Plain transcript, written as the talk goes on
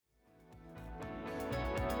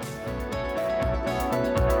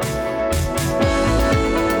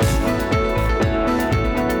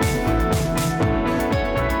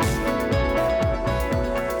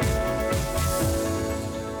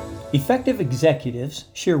Effective executives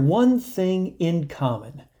share one thing in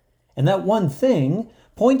common, and that one thing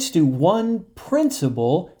points to one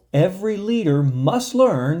principle every leader must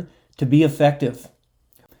learn to be effective.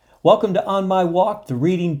 Welcome to On My Walk, the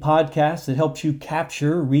reading podcast that helps you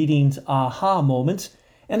capture reading's aha moments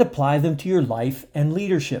and apply them to your life and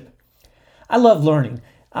leadership. I love learning.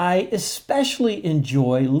 I especially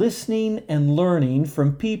enjoy listening and learning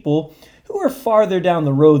from people who are farther down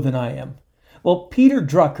the road than I am. Well, Peter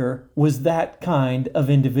Drucker was that kind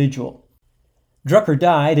of individual. Drucker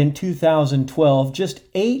died in 2012, just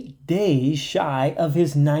 8 days shy of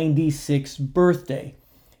his 96th birthday.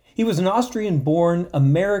 He was an Austrian-born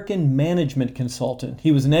American management consultant.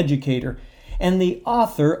 He was an educator and the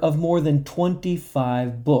author of more than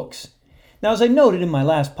 25 books. Now, as I noted in my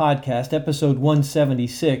last podcast, episode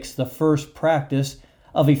 176, The First Practice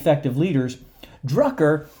of Effective Leaders,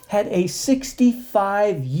 Drucker had a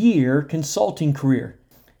 65-year consulting career.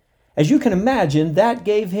 As you can imagine, that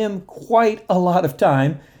gave him quite a lot of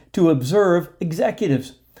time to observe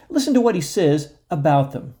executives. Listen to what he says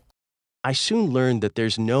about them. I soon learned that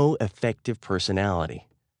there's no effective personality.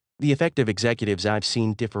 The effective executives I've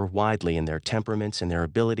seen differ widely in their temperaments and their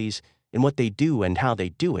abilities, in what they do and how they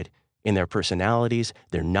do it, in their personalities,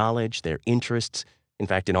 their knowledge, their interests, in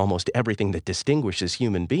fact, in almost everything that distinguishes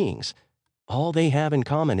human beings. All they have in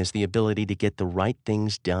common is the ability to get the right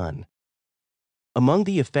things done. Among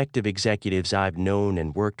the effective executives I've known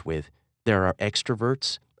and worked with, there are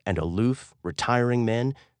extroverts and aloof, retiring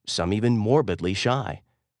men, some even morbidly shy.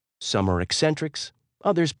 Some are eccentrics,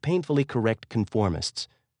 others painfully correct conformists.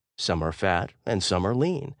 Some are fat and some are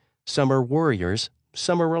lean. Some are worriers,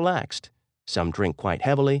 some are relaxed. Some drink quite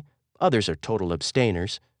heavily, others are total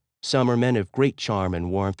abstainers. Some are men of great charm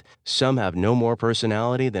and warmth. Some have no more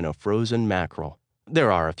personality than a frozen mackerel.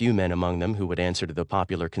 There are a few men among them who would answer to the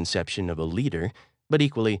popular conception of a leader, but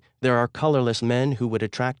equally, there are colorless men who would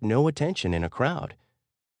attract no attention in a crowd.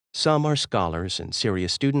 Some are scholars and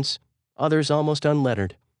serious students, others almost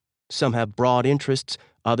unlettered. Some have broad interests,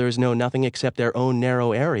 others know nothing except their own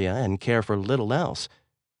narrow area and care for little else.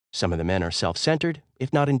 Some of the men are self-centered,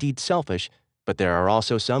 if not indeed selfish, but there are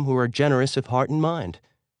also some who are generous of heart and mind.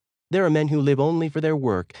 There are men who live only for their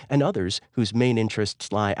work, and others whose main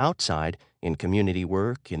interests lie outside, in community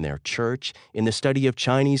work, in their church, in the study of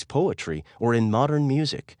Chinese poetry, or in modern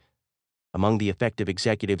music. Among the effective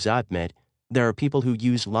executives I've met, there are people who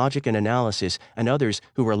use logic and analysis, and others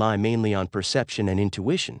who rely mainly on perception and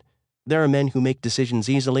intuition. There are men who make decisions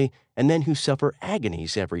easily, and men who suffer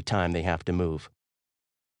agonies every time they have to move.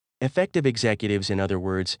 Effective executives, in other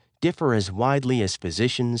words, differ as widely as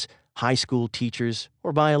physicians, high school teachers,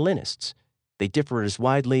 or violinists. They differ as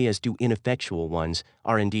widely as do ineffectual ones,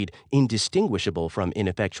 are indeed indistinguishable from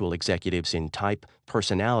ineffectual executives in type,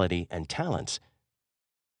 personality, and talents.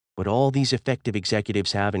 What all these effective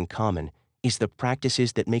executives have in common is the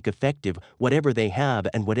practices that make effective whatever they have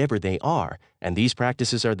and whatever they are, and these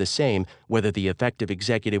practices are the same whether the effective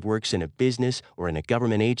executive works in a business or in a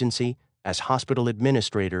government agency, as hospital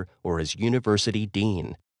administrator, or as university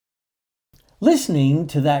dean. Listening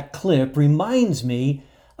to that clip reminds me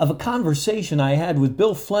of a conversation I had with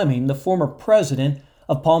Bill Fleming, the former president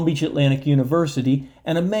of Palm Beach Atlantic University,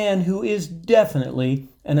 and a man who is definitely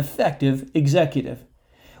an effective executive.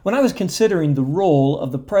 When I was considering the role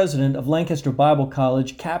of the president of Lancaster Bible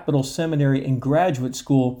College, Capital Seminary, and Graduate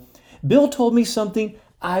School, Bill told me something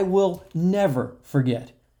I will never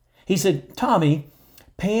forget. He said, "Tommy,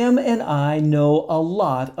 Pam and I know a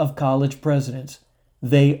lot of college presidents.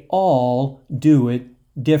 They all do it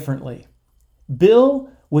differently." Bill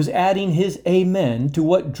was adding his amen to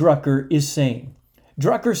what Drucker is saying.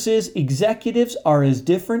 Drucker says executives are as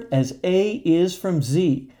different as A is from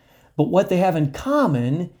Z, but what they have in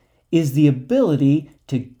common is the ability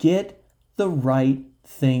to get the right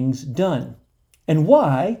things done. And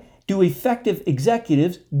why do effective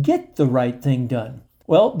executives get the right thing done?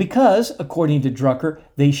 Well, because, according to Drucker,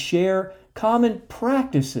 they share common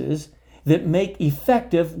practices that make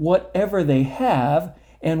effective whatever they have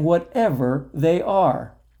and whatever they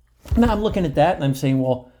are. Now, I'm looking at that and I'm saying,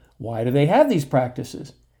 well, why do they have these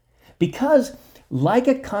practices? Because, like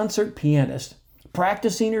a concert pianist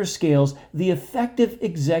practicing her scales, the effective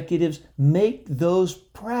executives make those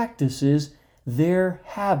practices their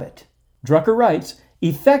habit. Drucker writes,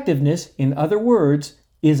 effectiveness, in other words,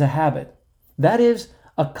 is a habit. That is,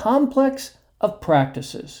 a complex of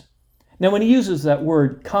practices. Now, when he uses that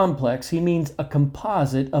word complex, he means a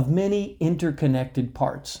composite of many interconnected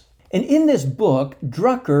parts. And in this book,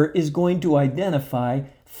 Drucker is going to identify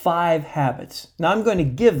 5 habits. Now, I'm going to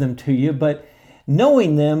give them to you, but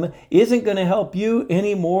knowing them isn't going to help you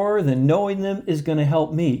any more than knowing them is going to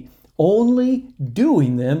help me. Only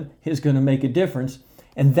doing them is going to make a difference.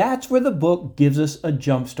 And that's where the book gives us a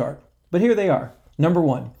jump start. But here they are. Number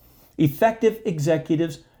 1, effective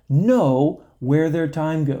executives know where their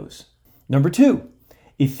time goes. Number 2,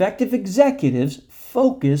 effective executives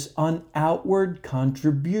focus on outward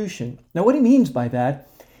contribution. Now, what he means by that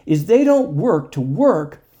is they don't work to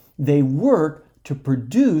work, they work to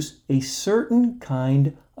produce a certain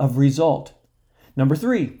kind of result. Number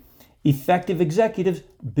 3, effective executives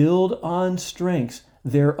build on strengths,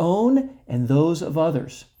 their own and those of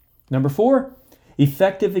others. Number 4,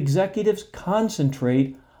 effective executives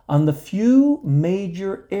concentrate on the few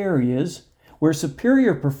major areas where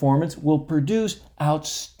superior performance will produce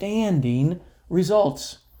outstanding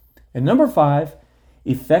results. And number 5,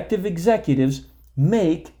 effective executives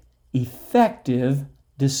make effective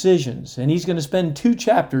decisions. And he's going to spend 2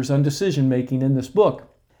 chapters on decision making in this book.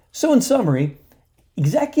 So in summary,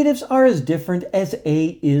 executives are as different as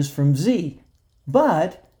A is from Z,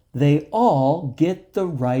 but they all get the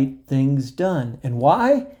right things done. And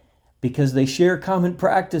why? Because they share common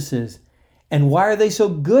practices. And why are they so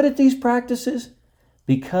good at these practices?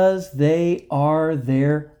 Because they are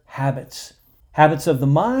their habits. Habits of the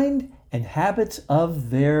mind and habits of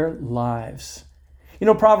their lives. You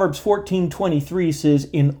know, Proverbs 14:23 says,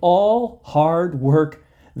 "In all hard work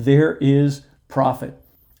there is profit."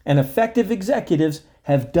 And effective executives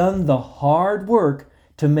have done the hard work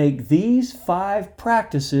to make these 5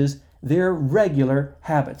 practices their regular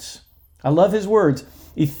habits. I love his words.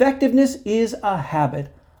 Effectiveness is a habit,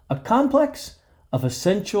 a complex of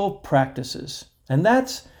essential practices. And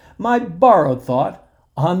that's my borrowed thought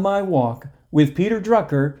on my walk with Peter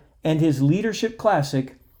Drucker and his leadership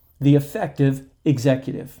classic, The Effective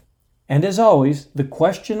Executive. And as always, the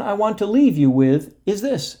question I want to leave you with is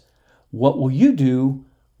this: what will you do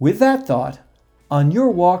with that thought on your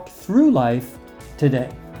walk through life today?